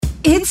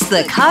It's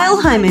the Kyle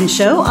Hyman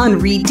Show on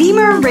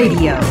Redeemer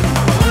Radio.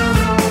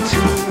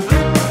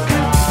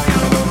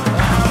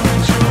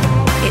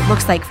 It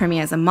looks like for me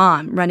as a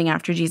mom, running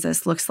after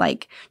Jesus looks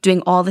like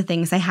doing all the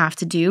things I have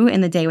to do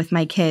in the day with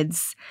my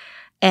kids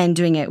and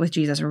doing it with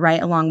Jesus right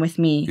along with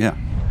me. Yeah.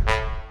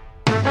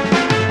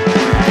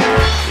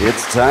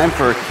 It's time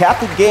for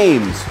Catholic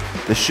Games,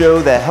 the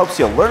show that helps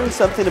you learn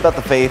something about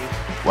the faith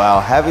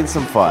while having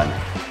some fun.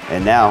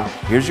 And now,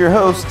 here's your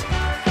host,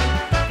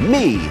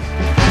 me.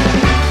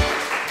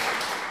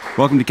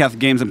 Welcome to Catholic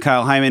Games. I'm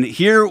Kyle Hyman,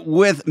 here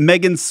with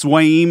Megan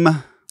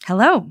Swaim.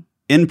 Hello.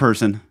 In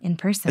person. In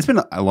person. It's been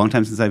a long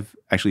time since I've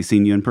actually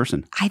seen you in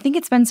person. I think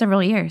it's been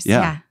several years.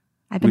 Yeah.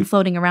 I've been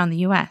floating around the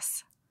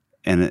U.S.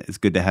 And it's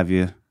good to have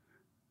you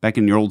back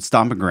in your old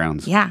stomping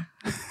grounds. Yeah.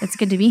 It's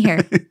good to be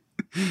here.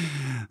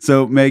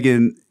 So,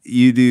 Megan,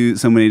 you do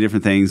so many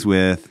different things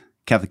with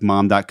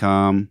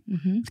CatholicMom.com,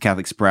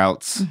 Catholic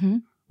Sprouts.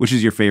 Which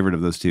is your favorite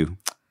of those two?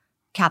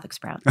 Catholic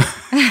Sprouts.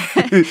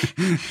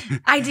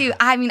 I do.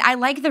 I mean, I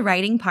like the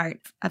writing part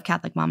of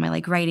Catholic Mom. I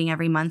like writing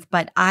every month,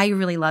 but I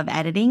really love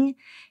editing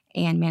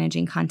and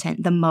managing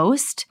content the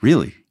most.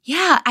 Really?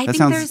 Yeah. That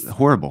sounds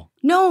horrible.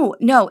 No.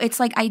 It's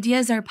like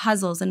ideas are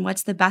puzzles, and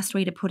what's the best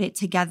way to put it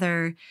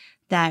together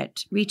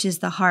that reaches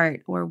the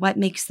heart, or what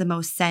makes the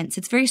most sense.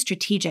 It's very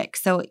strategic.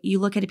 So you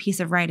look at a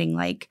piece of writing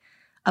like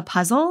a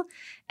puzzle,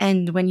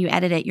 and when you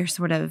edit it, you're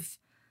sort of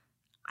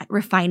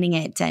refining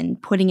it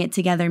and putting it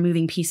together,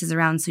 moving pieces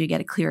around so you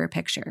get a clearer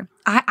picture.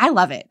 I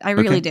love it. I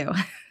really do.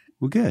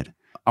 Well, good.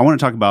 I want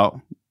to talk about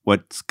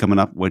what's coming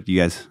up, what you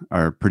guys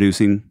are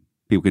producing.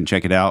 People can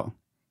check it out,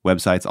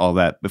 websites, all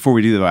that. Before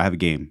we do that, I have a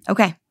game.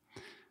 Okay.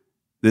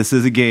 This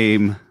is a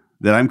game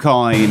that I'm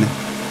calling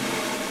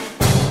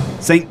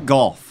Saint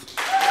Golf.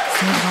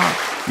 Saint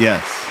Golf.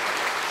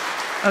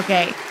 Yes.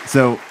 Okay.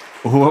 So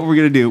what we're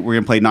going to do, we're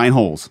going to play 9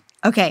 holes.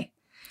 Okay.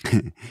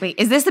 Wait,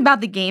 is this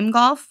about the game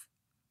golf?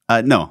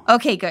 No.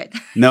 Okay, good.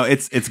 No,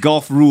 it's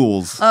golf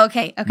rules.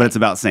 Okay. But it's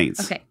about saints.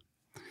 Okay.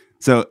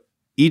 So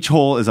each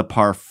hole is a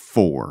par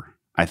 4,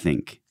 I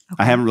think.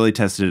 Okay. I haven't really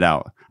tested it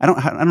out. I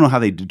don't know how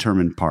they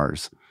determine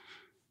pars.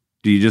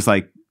 Do you just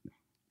like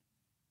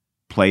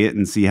play it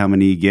and see how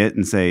many you get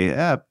and say,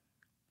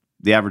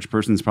 the average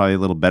person's probably a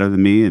little better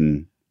than me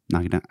and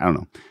knock it down? I don't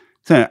know.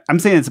 So I'm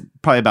saying it's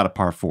probably about a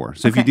par 4.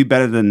 So if you do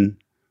better than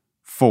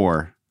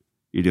 4,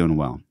 you're doing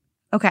well.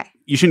 Okay.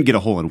 You shouldn't get a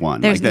hole in one.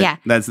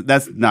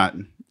 That's not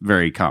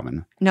very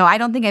common. No, I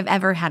don't think I've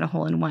ever had a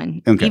hole in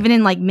one, okay. Even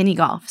in like mini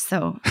golf.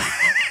 So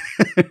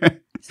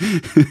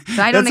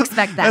I don't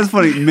expect that. That's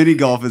funny. Mini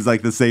golf is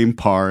like the same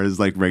par as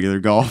like regular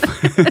golf.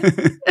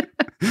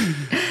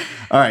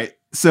 All right.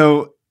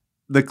 So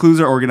the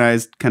clues are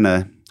organized kind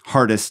of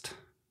hardest,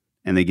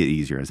 and they get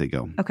easier as they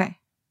go. Okay.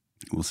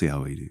 We'll see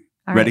how we do.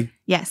 All Ready? Right.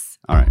 Yes.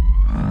 All right.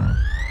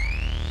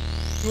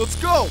 Let's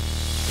go.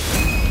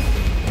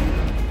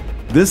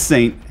 This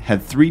saint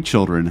had 3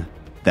 children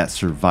that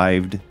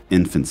survived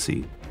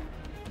infancy.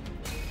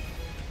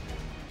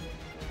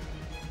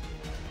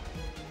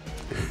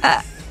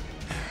 I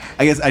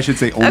guess I should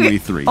say only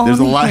 3. There's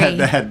a lot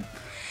that had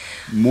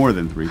more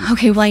than 3.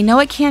 Okay, well, I know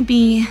it can't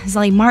be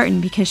Zoe Martin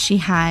because she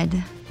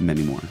had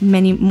many more.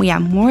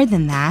 More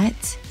than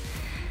that.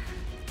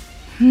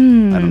 I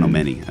don't know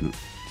many. Do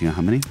you know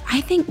how many? I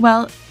think,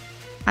 well,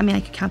 I mean, I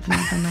could count them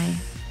up on my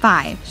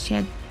 5. She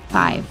had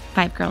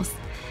 5 girls.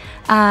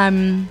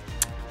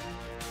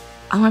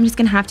 I'm just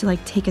going to have to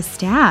like take a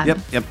stab.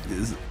 Yep.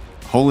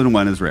 Hole in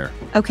one is rare.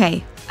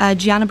 Okay.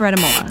 Gianna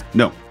Brettamola.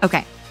 No.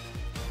 Okay.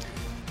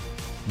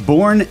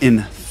 Born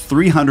in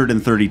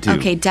 332.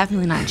 Okay,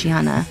 definitely not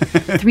Gianna.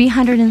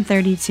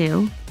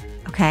 332.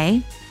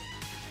 Okay.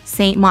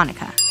 Saint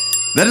Monica.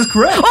 That is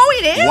correct. Oh,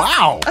 it is?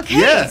 Wow. Okay.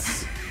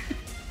 Yes.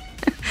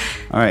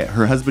 All right.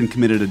 Her husband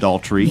committed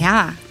adultery.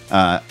 Yeah.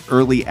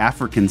 Early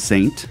African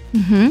saint.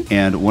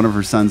 And one of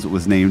her sons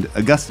was named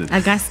Augustine.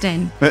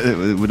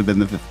 It would have been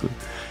the 5th clue.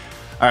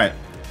 All right.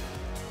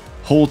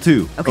 Hole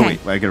 2. Okay. Oh,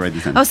 wait. I got to write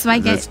this down. Oh, so I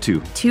get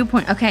 2. 2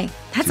 points. Okay.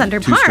 That's under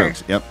 2 par.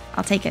 strokes. Yep.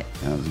 I'll take it.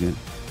 That was good.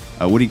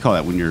 What do you call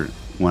that when you're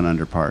 1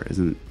 under par?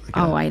 Isn't it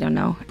like I don't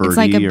know. It's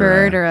like a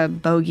bird or a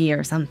bogey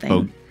or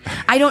something.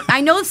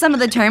 I know some of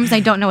the terms. I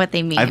don't know what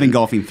they mean. I've been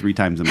golfing 3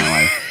 times in my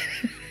life.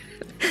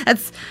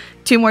 That's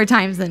 2 more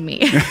times than me.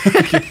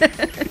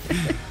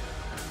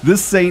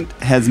 This saint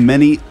has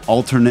many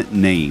alternate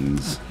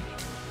names.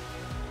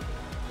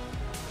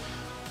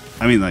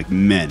 I mean, like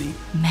many.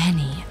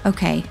 Many.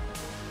 Okay.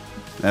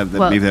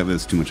 Maybe that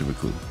was too much of a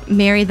clue.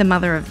 Mary, the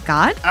Mother of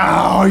God?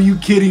 Oh, are you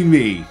kidding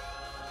me?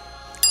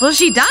 Well,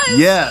 she does.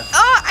 Yes.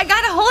 Oh, I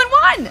got a hole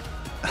in one.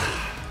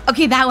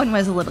 Okay, that one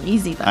was a little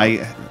easy, though.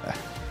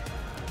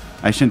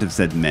 I shouldn't have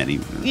said many.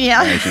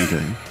 Yeah. I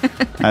shouldn't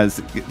have. I was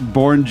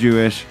born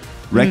Jewish,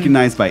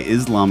 recognized by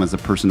Islam as a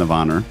person of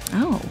honor.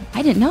 Oh,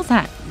 I didn't know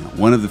that.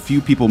 One of the few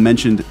people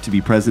mentioned to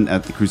be present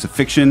at the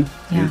crucifixion.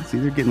 Yeah. See,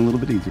 they're getting a little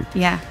bit easier.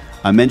 Yeah.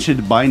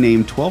 Mentioned by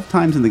name 12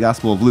 times in the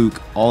Gospel of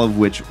Luke, all of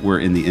which were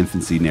in the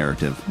infancy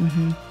narrative.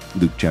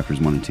 Luke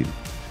chapters 1 and 2.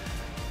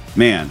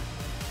 Man,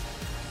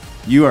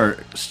 you are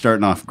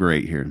starting off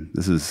great here.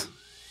 This is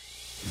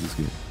This is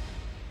good.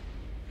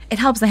 It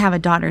helps I have a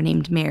daughter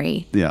named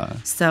Mary. Yeah.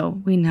 So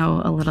we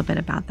know a little bit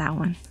about that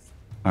one.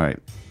 All right.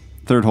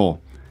 Third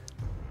hole.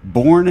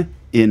 Born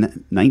in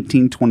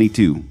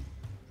 1922.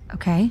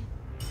 Okay.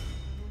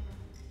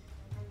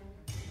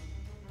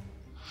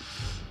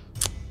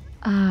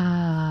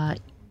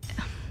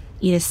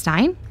 Edith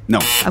Stein? No.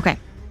 Okay.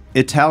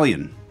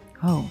 Italian.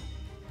 Oh.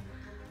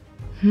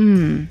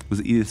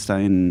 Was Edith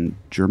Stein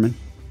German?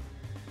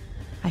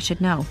 I should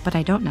know, but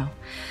I don't know.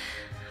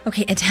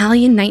 Okay,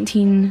 Italian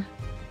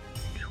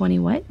 1920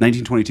 what?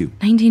 1922.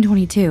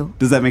 1922.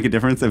 Does that make a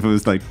difference if it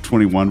was like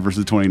 21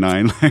 versus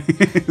 29?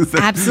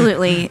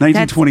 Absolutely.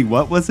 1920,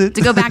 what was it?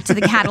 To go back to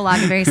the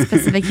catalog, a very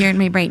specific year in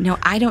my brain. No,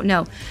 I don't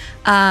know.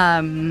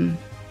 I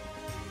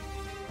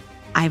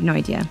have no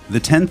idea. The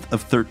 10th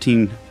of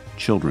 13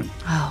 children.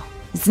 Oh,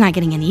 it's not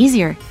getting any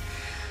easier.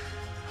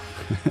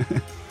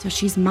 So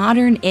she's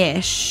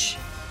modern-ish.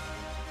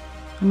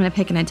 I'm going to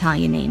pick an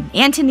Italian name.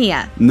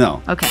 Antonia.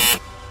 No. Okay.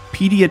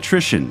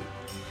 Pediatrician.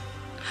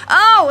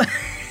 Oh,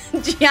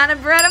 Gianna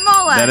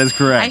Beretta-Mola. That is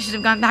correct. I should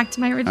have gone back to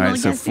my original All right,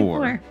 so guess 4.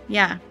 before.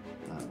 Yeah.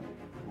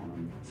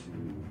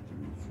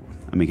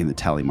 I'm making the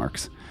tally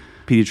marks.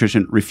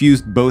 Pediatrician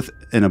refused both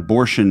an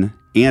abortion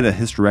and a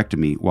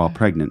hysterectomy while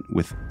pregnant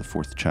with the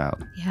 4th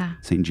child. Yeah.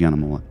 St. Gianna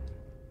Mola.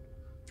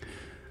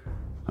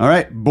 All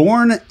right.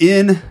 Born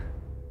in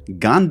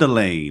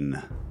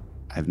Gondolane.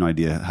 I have no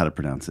idea how to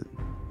pronounce it.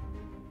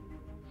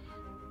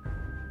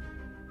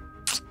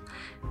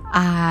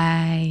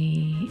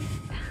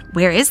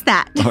 Where is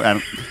that?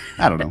 Oh,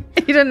 I don't know.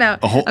 You don't know.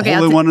 A hole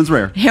in one is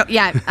rare.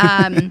 Yeah.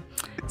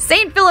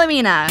 Saint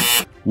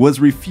Philomena. Was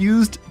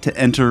refused to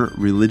enter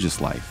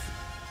religious life.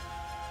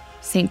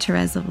 Saint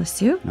Therese of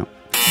Lisieux. No.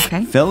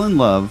 Okay. Fell in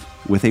love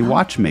with a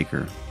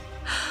watchmaker.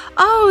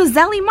 Oh,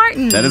 Zelly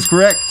Martin. That is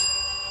correct.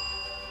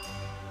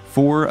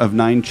 4 of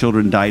 9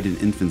 children died in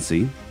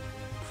infancy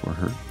for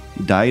her.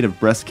 Died of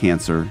breast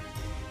cancer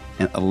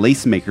and a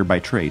lace maker by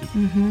trade.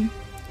 Mm-hmm.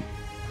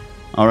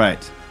 All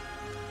right.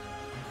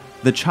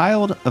 The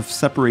child of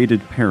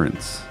separated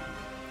parents.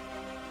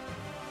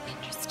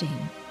 Interesting.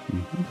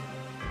 Mm-hmm.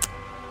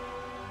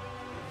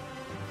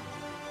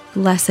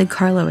 Blessed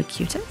Carlo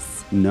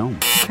Acutis. No.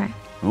 Okay.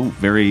 Oh,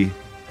 very,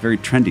 very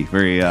trendy.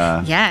 Very,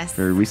 Yes.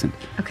 very recent.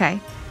 Okay.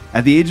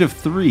 At the age of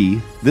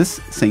 3, this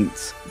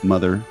saint's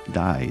mother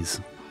dies.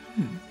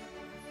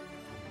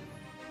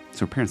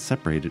 So her parents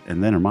separated,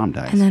 and then her mom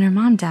dies. And then her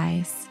mom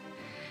dies.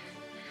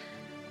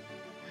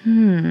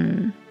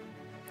 I'm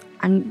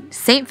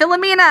Saint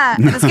Philomena.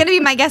 That's going to be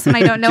my guess when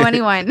I don't know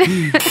anyone.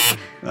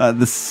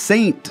 The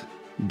saint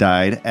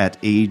died at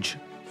age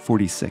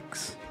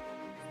 46.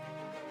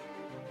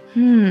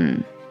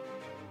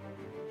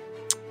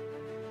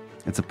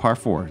 It's a par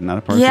 4, not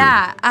a par 3.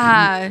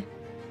 Yeah.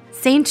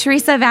 Saint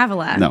Teresa of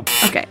Avila. No.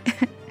 Okay.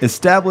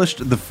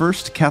 Established the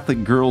first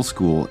Catholic girls'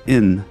 school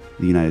in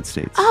the United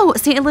States. Oh,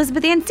 Saint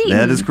Elizabeth Ann Seton.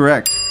 That is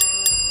correct.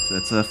 So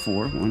that's a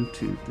 4. 1,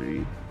 2,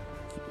 3.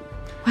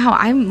 Wow,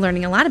 I'm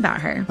learning a lot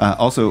about her.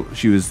 Also,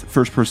 she was the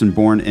first person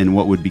born in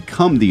what would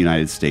become the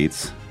United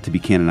States to be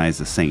canonized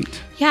a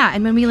saint. Yeah,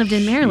 and when we lived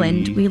in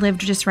Maryland, we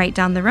lived just right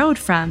down the road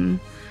from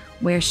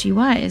where she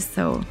was.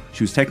 So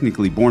She was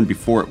technically born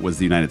before it was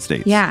the United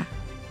States. yeah.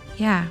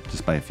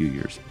 Just by a few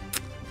years.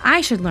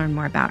 I should learn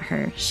more about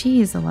her.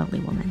 She is a lovely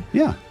woman.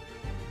 Yeah.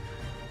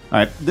 All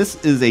right. This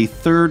is a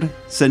 3rd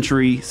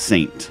century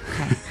saint.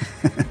 Okay.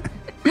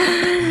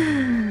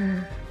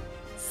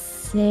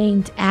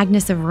 Saint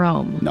Agnes of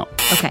Rome. No.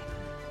 Okay.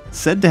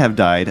 Said to have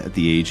died at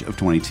the age of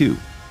 22.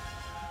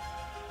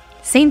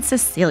 Saint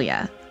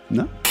Cecilia.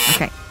 No.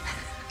 Okay.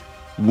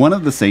 One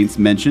of the saints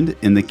mentioned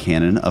in the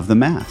canon of the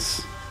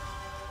Mass.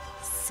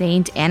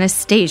 Saint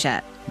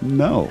Anastasia.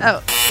 No.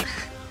 Oh.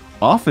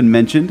 Often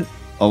mentioned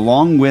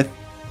along with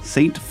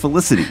Saint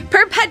Felicity.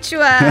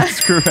 Perpetua.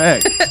 That's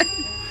correct.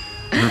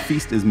 Her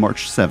feast is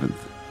March 7th.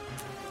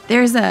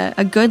 There's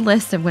a good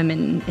list of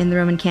women in the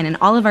Roman canon.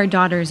 All of our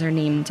daughters are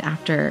named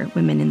after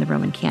women in the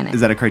Roman canon.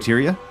 Is that a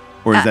criteria?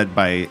 Or is that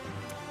by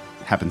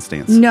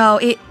happenstance? No,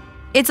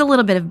 it's a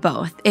little bit of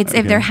both. It's Okay.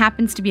 if there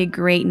happens to be a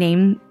great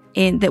name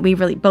that we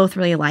both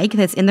really like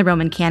that's in the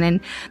Roman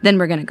canon, then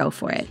we're going to go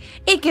for it.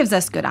 It gives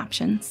us good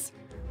options.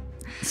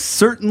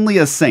 Certainly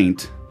a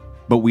saint,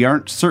 but we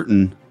aren't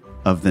certain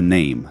of the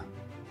name.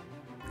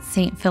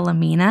 Saint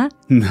Philomena.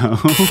 No.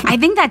 I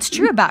think that's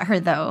true about her,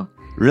 though.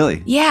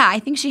 Really? Yeah, I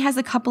think she has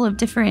a couple of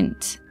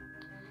different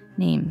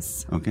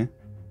names. Okay.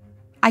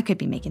 I could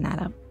be making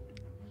that up.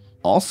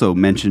 Also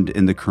mentioned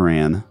in the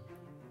Quran,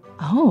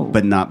 Oh,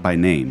 but not by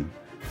name.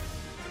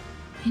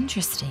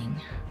 interesting.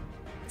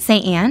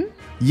 Saint Anne?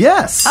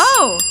 Yes.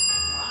 Oh.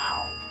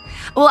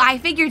 Well, I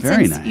figured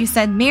Very since nice. you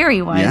said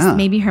Mary was, Yeah.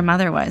 maybe her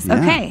mother was. Yeah.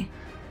 Okay.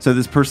 So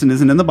this person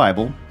isn't in the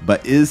Bible,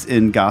 but is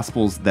in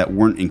Gospels that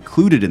weren't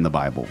included in the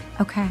Bible.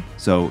 Okay.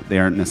 So they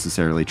aren't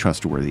necessarily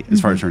trustworthy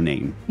as far as her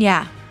name.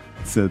 Yeah.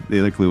 So the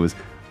other clue was,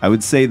 I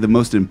would say, the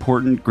most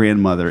important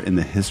grandmother in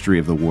the history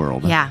of the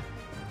world. Yeah.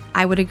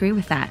 I would agree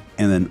with that.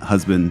 And then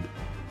husband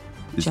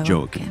is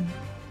Joachim.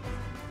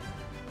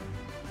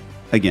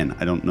 Again,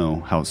 I don't know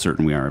how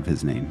certain we are of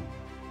his name.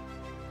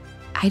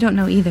 I don't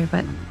know either,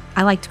 but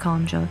I like to call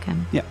him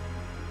Joachim. Yeah.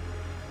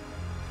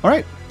 All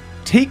right.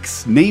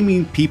 Takes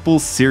naming people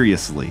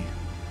seriously.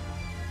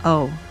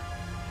 Oh,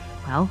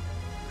 well.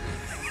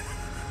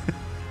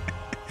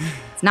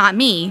 It's not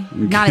me.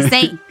 I'm not a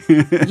saint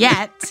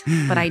yet,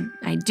 but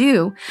I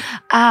do.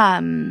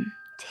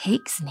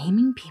 Takes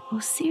naming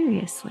people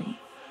seriously.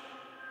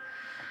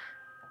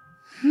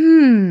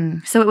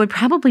 So it would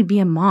probably be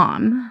a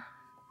mom.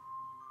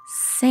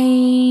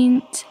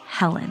 Saint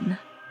Helen.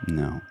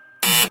 No.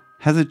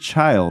 Has a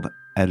child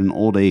at an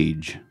old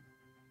age.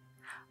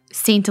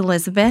 Saint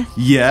Elizabeth.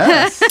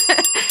 Yes.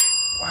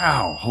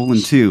 Wow. Hole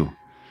in 2.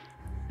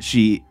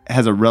 She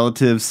has a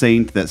relative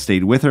saint that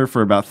stayed with her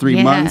for about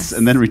 3 months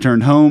and then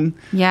returned home.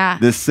 Yeah.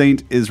 This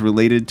saint is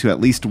related to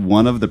at least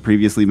one of the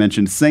previously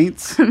mentioned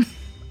saints.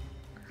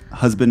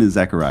 Husband is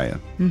Zechariah.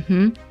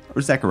 Mm-hmm.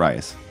 Or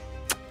Zacharias.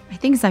 I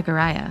think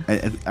Zechariah.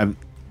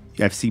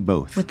 I see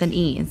both. With an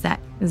E. Is that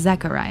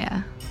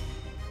Zechariah?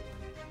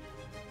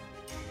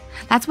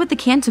 That's what the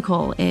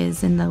canticle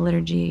is in the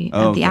liturgy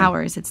of the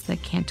hours. It's the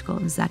canticle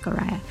of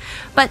Zechariah.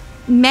 But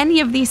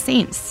many of these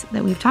saints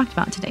that we've talked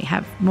about today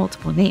have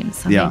multiple names,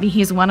 so maybe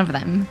he's one of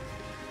them.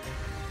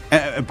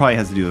 It probably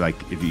has to do with,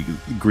 like, if you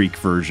Greek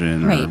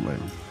version or whatever.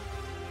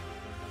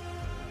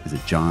 Is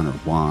it John or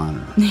Juan?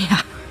 Or...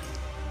 Yeah.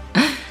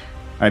 All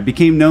right,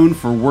 became known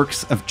for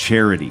works of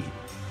charity.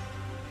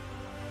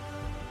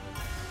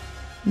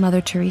 Mother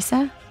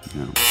Teresa?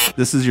 No.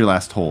 This is your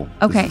last hole.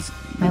 Okay.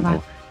 My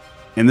last.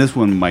 And this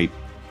one might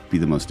be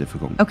the most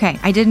difficult. Okay,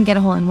 I didn't get a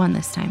hole in one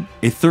this time.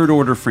 A third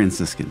order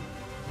Franciscan.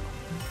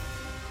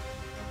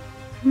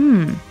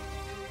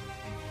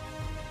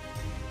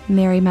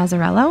 Mary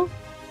Mazzarello?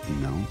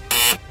 No.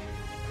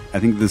 I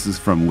think this is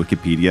from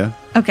Wikipedia.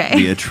 Okay.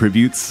 The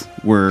attributes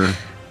were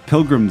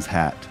pilgrim's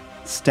hat,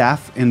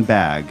 staff and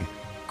bag,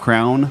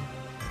 crown,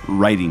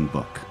 writing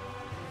book.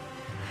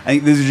 I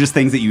think these are just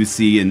things that you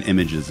see in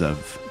images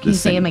of. Can you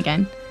say them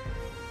again?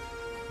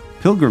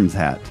 Pilgrim's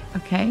hat.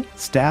 Okay.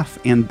 Staff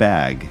and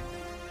bag.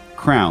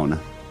 Crown.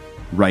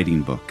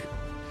 Writing book.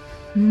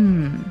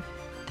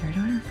 Third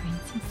order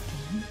Franciscan.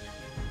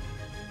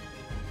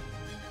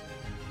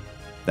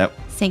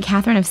 St.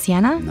 Catherine of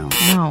Siena? No.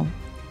 No.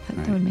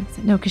 That would make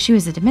sense. No, because she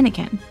was a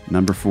Dominican.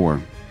 Number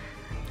 4.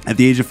 At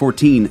the age of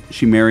 14,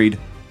 she married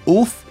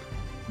Ulf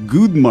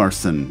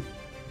Gudmarsson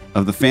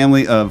of the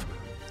family of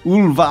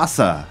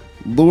Ulvasa,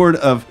 Lord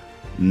of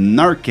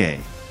Narke.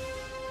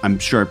 I'm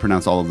sure I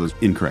pronounced all of those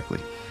incorrectly.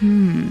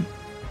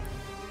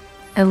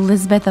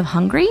 Elizabeth of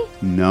Hungary?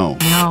 No.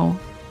 No.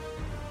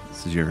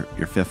 This is your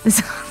fifth.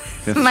 This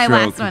is my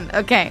last one.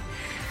 Okay.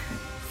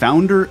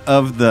 Founder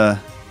of the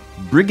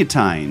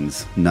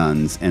Brigantines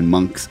nuns and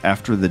monks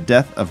after the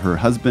death of her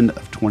husband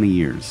of 20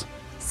 years.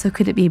 So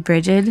could it be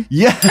Bridget?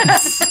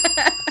 Yes.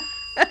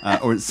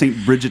 Or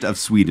Saint Bridget of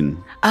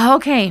Sweden. Oh,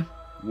 okay.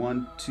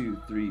 1,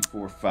 2, 3,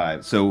 4,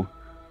 5. So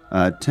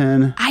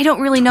 10. I don't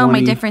really know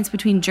my difference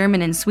between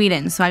German and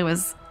Sweden, so I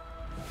was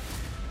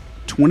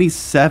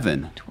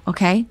 27.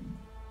 Okay.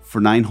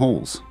 For 9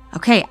 holes.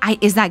 Okay.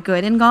 Is that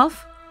good in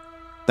golf?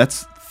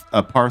 That's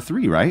a par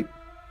 3, right?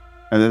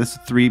 That's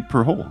 3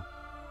 per hole.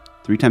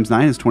 3 times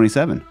 9 is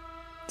 27.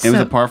 It was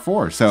a par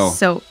 4.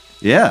 So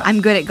yeah.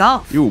 I'm good at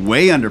golf. You're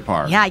way under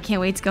par. Yeah, I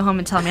can't wait to go home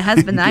and tell my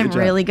husband that I'm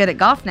really good at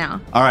golf now.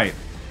 All right.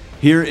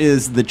 Here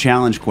is the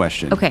challenge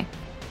question. Okay.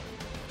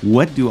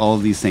 What do all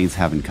of these saints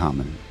have in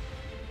common?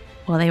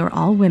 Well, they were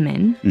all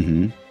women.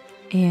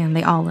 Mm-hmm. And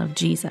they all loved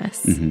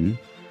Jesus. Mm-hmm.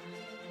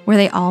 Were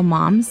they all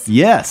moms?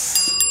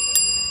 Yes.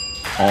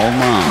 All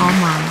moms. All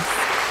moms.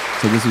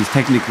 So this was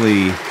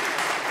technically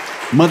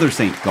Mother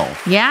Saint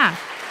golf. Yeah.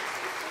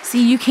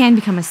 See, you can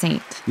become a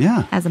saint.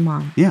 Yeah. As a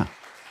mom. Yeah.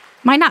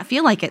 Might not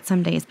feel like it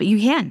some days, but you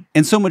can.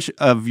 And so much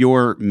of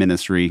your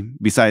ministry,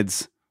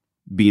 besides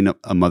being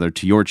a mother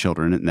to your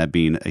children and that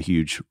being a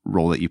huge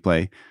role that you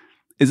play,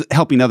 is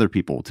helping other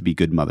people to be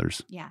good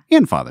mothers. Yeah.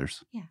 And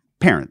fathers. Yeah.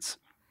 Parents.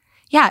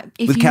 Yeah.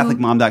 With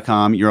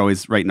CatholicMom.com, you're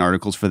always writing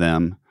articles for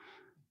them.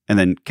 And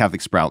then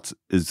Catholic Sprouts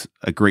is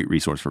a great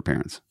resource for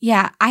parents.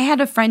 Yeah. I had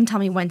a friend tell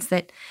me once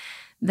that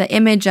the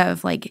image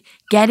of like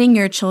getting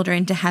your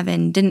children to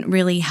heaven didn't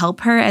really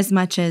help her as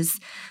much as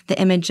the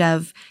image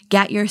of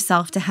get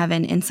yourself to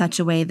heaven in such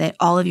a way that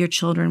all of your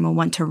children will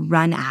want to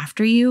run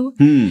after you.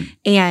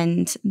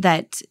 And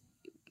that,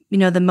 you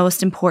know, the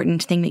most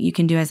important thing that you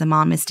can do as a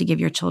mom is to give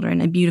your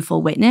children a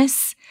beautiful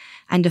witness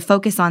and to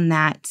focus on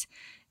that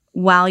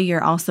while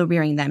you're also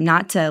rearing them,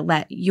 not to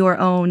let your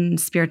own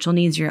spiritual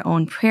needs, your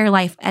own prayer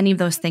life, any of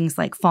those things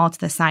like fall to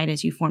the side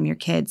as you form your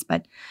kids,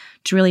 but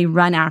to really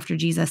run after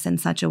Jesus in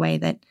such a way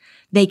that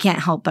they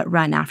can't help but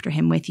run after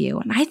him with you.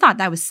 And I thought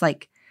that was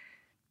like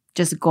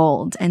just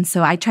gold. And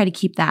so I try to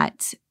keep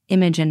that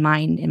image in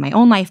mind in my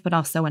own life, but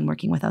also when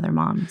working with other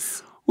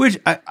moms. Which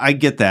I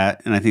get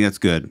that, and I think that's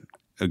good,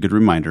 a good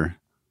reminder.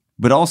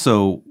 But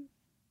also,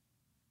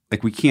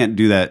 like, we can't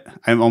do that.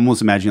 I'm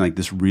almost imagining like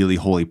this really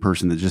holy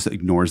person that just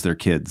ignores their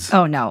kids.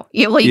 Oh, no.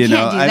 Yeah, well, you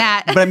can't do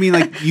that. But I mean,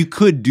 like, you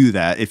could do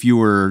that if you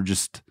were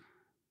just,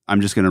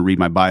 I'm just going to read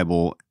my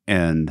Bible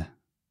and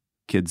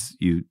kids,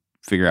 you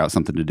figure out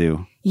something to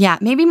do. Yeah,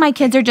 maybe my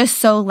kids are just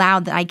so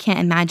loud that I can't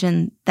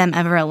imagine them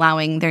ever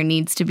allowing their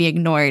needs to be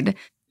ignored.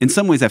 In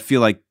some ways, I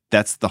feel like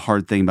that's the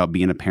hard thing about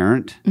being a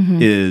parent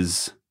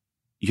is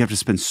you have to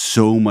spend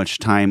so much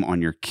time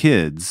on your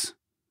kids,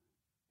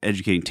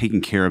 educating,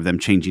 taking care of them,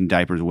 changing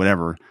diapers,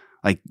 whatever.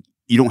 Like,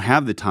 you don't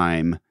have the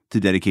time to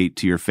dedicate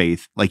to your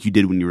faith like you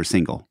did when you were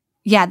single.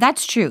 Yeah,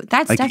 that's true.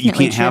 That's like, definitely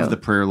true. You can't have the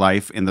prayer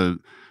life and the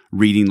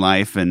reading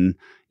life and,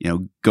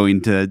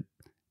 going to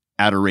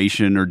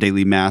adoration or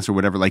daily mass or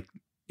whatever. Like,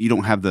 you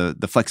don't have the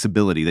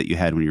flexibility that you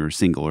had when you were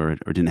single or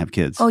didn't have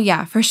kids. Oh,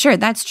 yeah, for sure.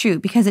 That's true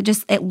because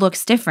it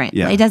looks different.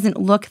 Yeah. It doesn't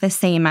look the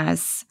same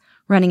as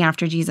running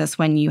after Jesus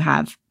when you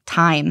have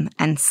time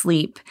and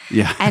sleep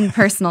and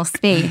personal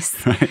space.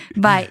 Right.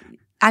 But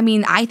I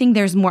mean, I think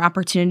there's more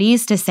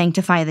opportunities to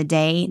sanctify the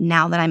day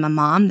now that I'm a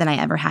mom than I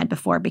ever had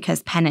before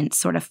because penance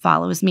sort of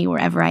follows me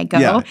wherever I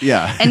go.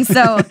 Yeah. And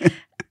so,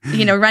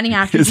 running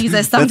after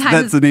Jesus sometimes—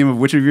 That's the name of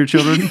which of your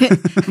children?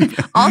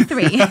 All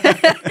three.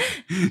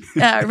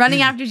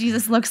 Running after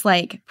Jesus looks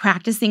like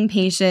practicing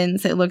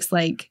patience. It looks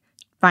like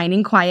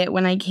finding quiet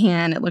when I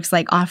can. It looks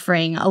like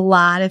offering a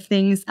lot of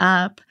things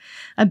up,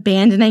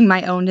 abandoning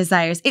my own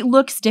desires. It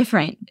looks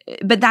different,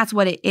 but that's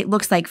what it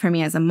looks like for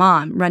me as a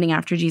mom. Running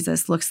after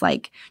Jesus looks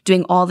like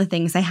doing all the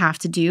things I have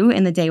to do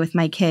in the day with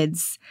my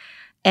kids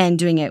and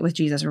doing it with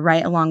Jesus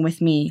right along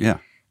with me. Yeah.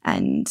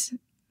 And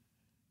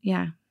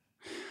yeah.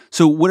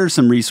 So what are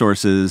some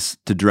resources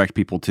to direct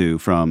people to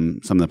from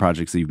some of the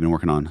projects that you've been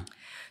working on?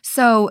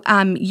 So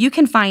you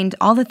can find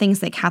all the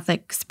things that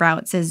Catholic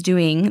Sprouts is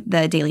doing,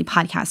 the daily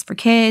podcast for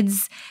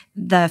kids,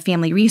 the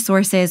family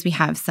resources. We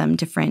have some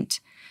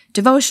different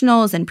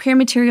devotionals and prayer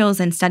materials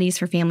and studies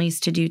for families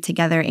to do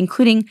together,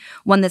 including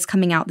one that's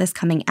coming out this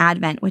coming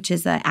Advent, which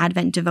is an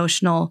Advent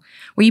devotional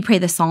where you pray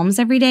the Psalms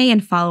every day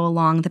and follow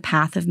along the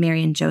path of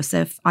Mary and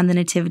Joseph on the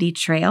Nativity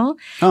Trail.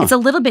 Oh. It's a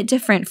little bit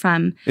different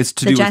from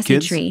the Jesse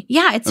tree.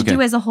 Yeah, it's to do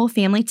as a whole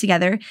family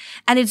together.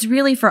 And it's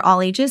really for all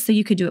ages. So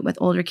you could do it with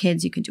older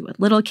kids. You could do it with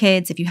little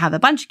kids. If you have a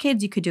bunch of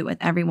kids, you could do it with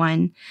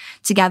everyone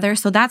together.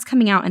 So that's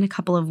coming out in a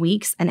couple of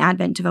weeks, an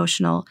Advent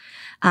devotional.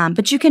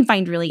 But you can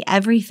find really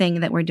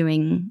everything that we're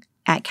doing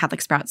at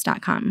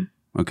CatholicSprouts.com.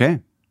 Okay.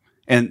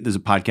 And there's a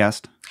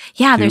podcast?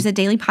 Yeah, there's a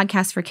daily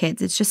podcast for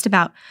kids. It's just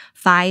about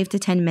 5 to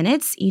 10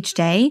 minutes each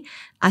day,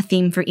 a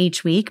theme for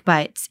each week,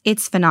 but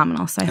it's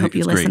phenomenal. So I hope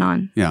you listen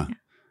on. Yeah.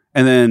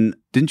 And then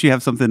didn't you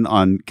have something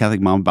on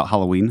Catholic Mom about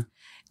Halloween?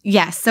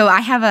 Yes. So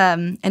I have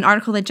an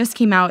article that just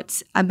came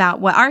out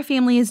about what our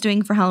family is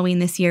doing for Halloween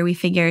this year. We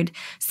figured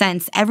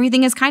since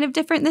everything is kind of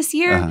different this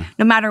year,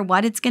 no matter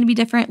what, it's going to be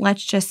different.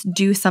 Let's just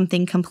do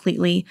something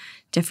completely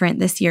different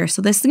this year.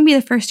 So this is going to be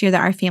the first year that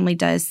our family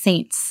does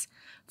saints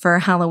for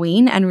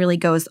Halloween and really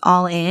goes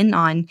all in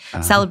on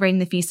celebrating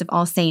the Feast of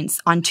All Saints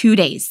on 2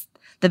 days,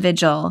 the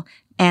vigil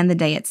and the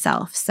day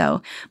itself.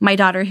 So my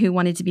daughter, who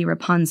wanted to be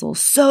Rapunzel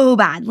so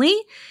badly,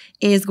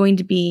 is going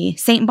to be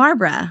Saint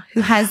Barbara,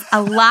 who has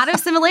a lot of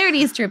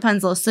similarities to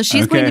Rapunzel. So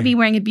she's going to be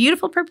wearing a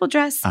beautiful purple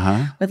dress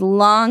with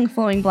long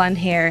flowing blonde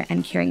hair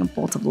and carrying a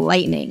bolt of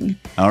lightning.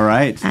 All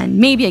right. And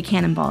maybe a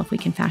cannonball if we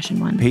can fashion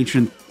one.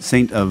 Patron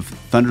saint of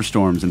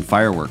thunderstorms and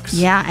fireworks.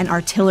 Yeah, and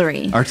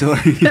artillery.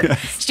 Artillery,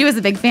 yes. She was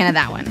a big fan of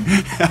that one.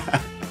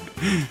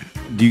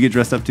 Do you get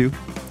dressed up too?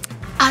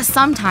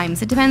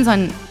 Sometimes. It depends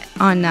on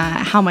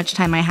how much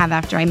time I have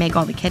after I make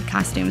all the kid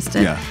costumes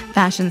to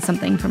fashion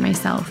something for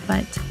myself.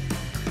 But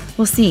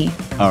we'll see.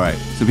 All right.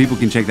 So people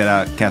can check that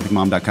out,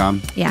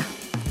 CatholicMom.com? Yeah.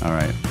 All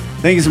right.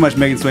 Thank you so much,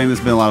 Megan Swaim. This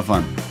has been a lot of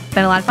fun.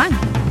 Been a lot of fun.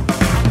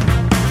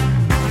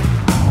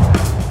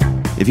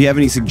 If you have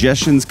any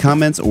suggestions,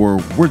 comments, or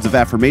words of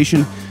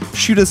affirmation,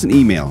 shoot us an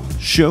email,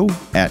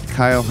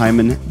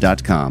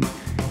 show@kylehyman.com.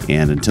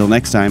 And until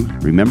next time,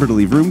 remember to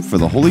leave room for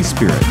the Holy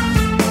Spirit.